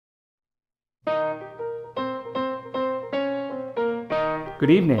Good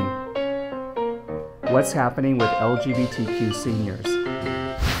evening. What's happening with LGBTQ seniors?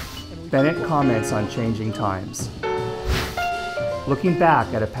 Bennett comments on changing times. Looking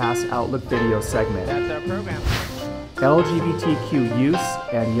back at a past Outlook video segment. That's our program. LGBTQ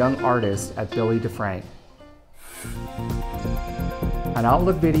youth and young artists at Billy DeFrank. An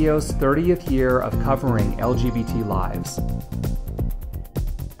Outlook video's 30th year of covering LGBT lives.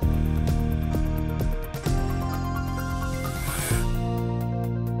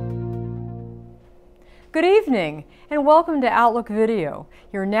 Good evening, and welcome to Outlook Video,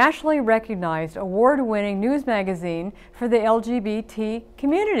 your nationally recognized award-winning news magazine for the LGBT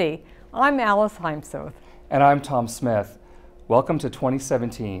community. I'm Alice Heimsoth. And I'm Tom Smith. Welcome to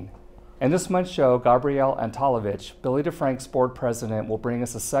 2017. In this month's show, Gabrielle Antolovich, Billy DeFrank's board president, will bring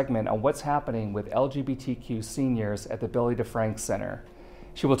us a segment on what's happening with LGBTQ seniors at the Billy DeFrank Center.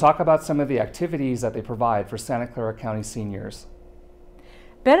 She will talk about some of the activities that they provide for Santa Clara County seniors.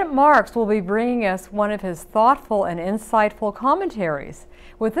 Bennett Marks will be bringing us one of his thoughtful and insightful commentaries.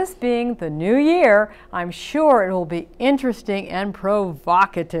 With this being the new year, I'm sure it will be interesting and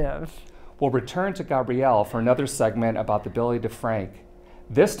provocative. We'll return to Gabrielle for another segment about the Billy DeFrank.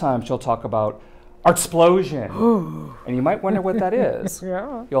 This time she'll talk about Artsplosion. And you might wonder what that is.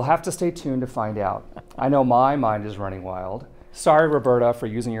 Yeah. You'll have to stay tuned to find out. I know my mind is running wild. Sorry, Roberta, for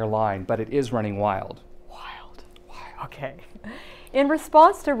using your line, but it is running wild. Wild. Okay. In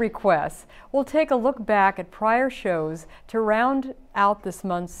response to requests, we'll take a look back at prior shows to round out this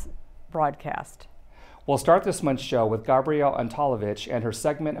month's broadcast. We'll start this month's show with Gabrielle Antolovich and her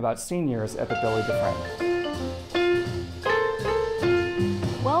segment about seniors at the Billy DeFrank.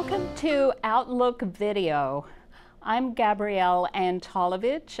 Welcome to Outlook Video. I'm Gabrielle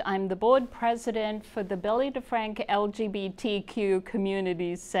Antolovich. I'm the board president for the Billy DeFrank LGBTQ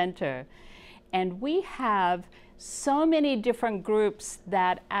Community Center. And we have so many different groups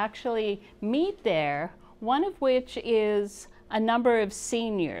that actually meet there, one of which is a number of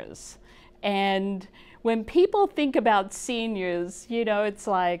seniors. And when people think about seniors, you know, it's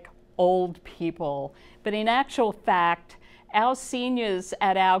like old people. But in actual fact, our seniors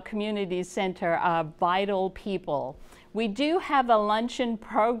at our community center are vital people. We do have a luncheon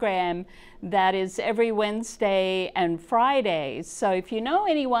program that is every Wednesday and Friday. So if you know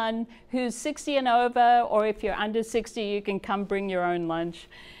anyone who's 60 and over, or if you're under 60, you can come bring your own lunch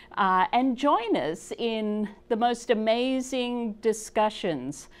and join us in the most amazing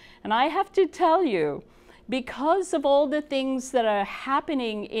discussions. And I have to tell you, because of all the things that are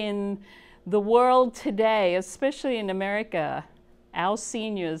happening in the world today, especially in America, our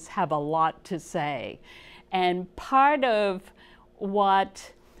seniors have a lot to say. And part of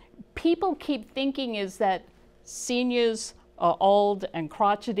what people keep thinking is that seniors are old and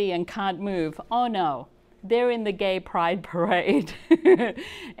crotchety and can't move. Oh no, they're in the gay pride parade.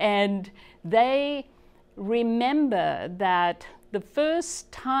 And they remember that the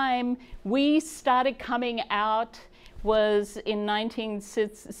first time we started coming out was in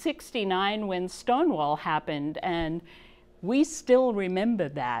 1969 when Stonewall happened, and we still remember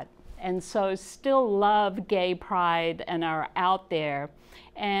that. And so still love gay pride and are out there.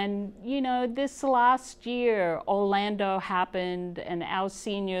 And you know, this last year, Orlando happened and our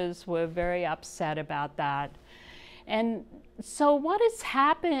seniors were very upset about that. And so what has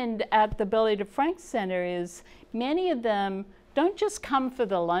happened at the Billy DeFrank Center is many of them don't just come for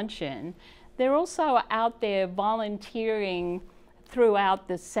the luncheon, they're also out there volunteering throughout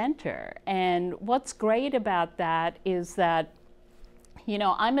the center. And what's great about that is that, you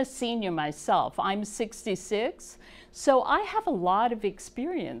know, I'm a senior myself. I'm 66, so I have a lot of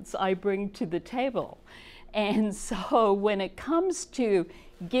experience I bring to the table. And so when it comes to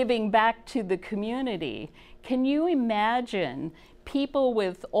giving back to the community, can you imagine people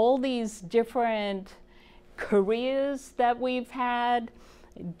with all these different careers that we've had,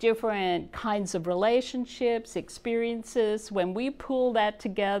 different kinds of relationships, experiences? When we pull that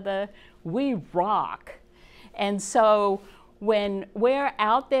together, we rock. And so when we're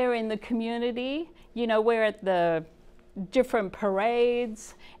out there in the community, you know, we're at the different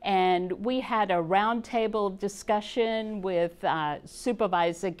parades, and we had a roundtable discussion with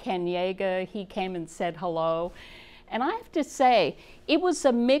Supervisor Ken Yeager. He came and said hello. And I have to say, it was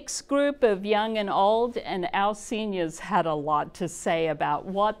a mixed group of young and old, and our seniors had a lot to say about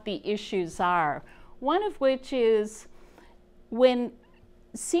what the issues are. One of which is when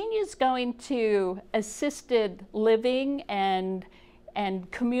seniors go into assisted living and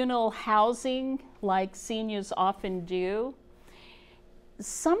communal housing, like seniors often do,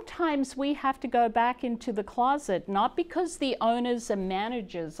 sometimes we have to go back into the closet, not because the owners and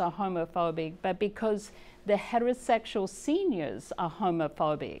managers are homophobic, but because the heterosexual seniors are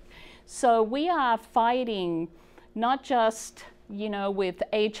homophobic. So we are fighting not just, you know, with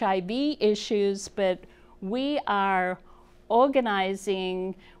HIV issues, but we are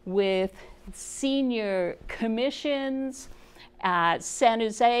organizing with senior commissions. San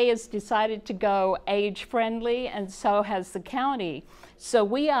Jose has decided to go age-friendly, and so has the county. So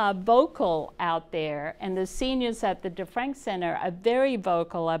we are vocal out there, and the seniors at the DeFrank Center are very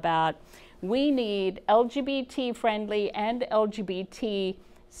vocal about we need LGBT-friendly and LGBT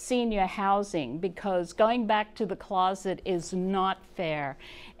senior housing, because going back to the closet is not fair,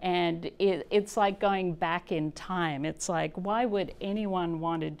 and it's like going back in time. It's like, why would anyone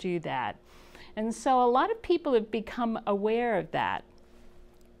want to do that? And so a lot of people have become aware of that.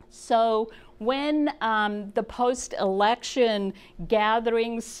 So when the post-election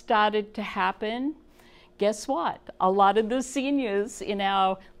gatherings started to happen, guess what? A lot of the seniors in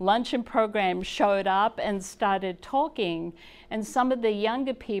our luncheon program showed up and started talking. And some of the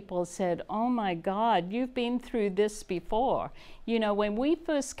younger people said, oh my God, you've been through this before. You know, when we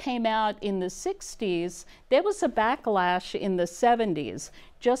first came out in the 60s, there was a backlash in the 70s.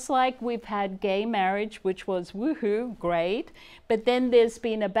 Just like we've had gay marriage, which was woohoo, great. But then there's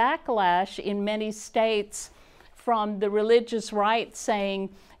been a backlash in many states from the religious right saying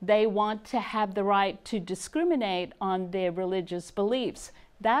they want to have the right to discriminate on their religious beliefs.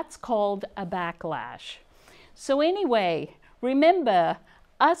 That's called a backlash. So anyway, remember,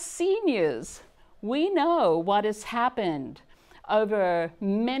 us seniors, we know what has happened over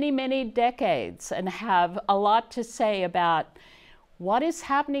many, many decades and have a lot to say about what is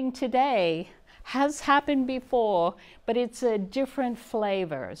happening today has happened before, but it's a different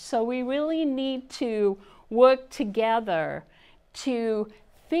flavor. So we really need to work together to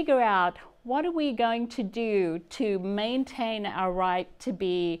figure out what are we going to do to maintain our right to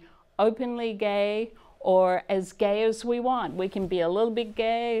be openly gay or as gay as we want. We can be a little bit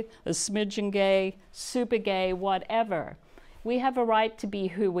gay, a smidgen gay, super gay, whatever. We have a right to be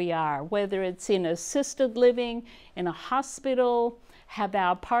who we are, whether it's in assisted living, in a hospital, have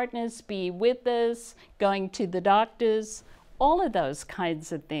our partners be with us, going to the doctors, all of those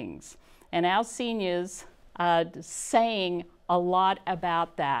kinds of things. And our seniors are saying a lot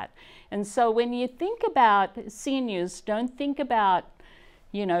about that. And so when you think about seniors, don't think about,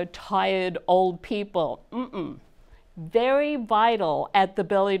 you know, tired old people. Very vital at the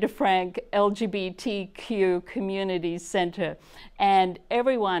Billy DeFrank LGBTQ Community Center. And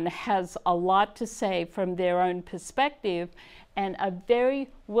everyone has a lot to say from their own perspective and are very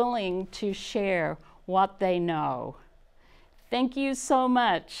willing to share what they know. Thank you so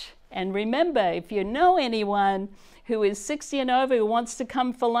much. And remember, if you know anyone who is 60 and over who wants to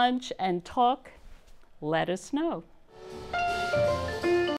come for lunch and talk, let us know.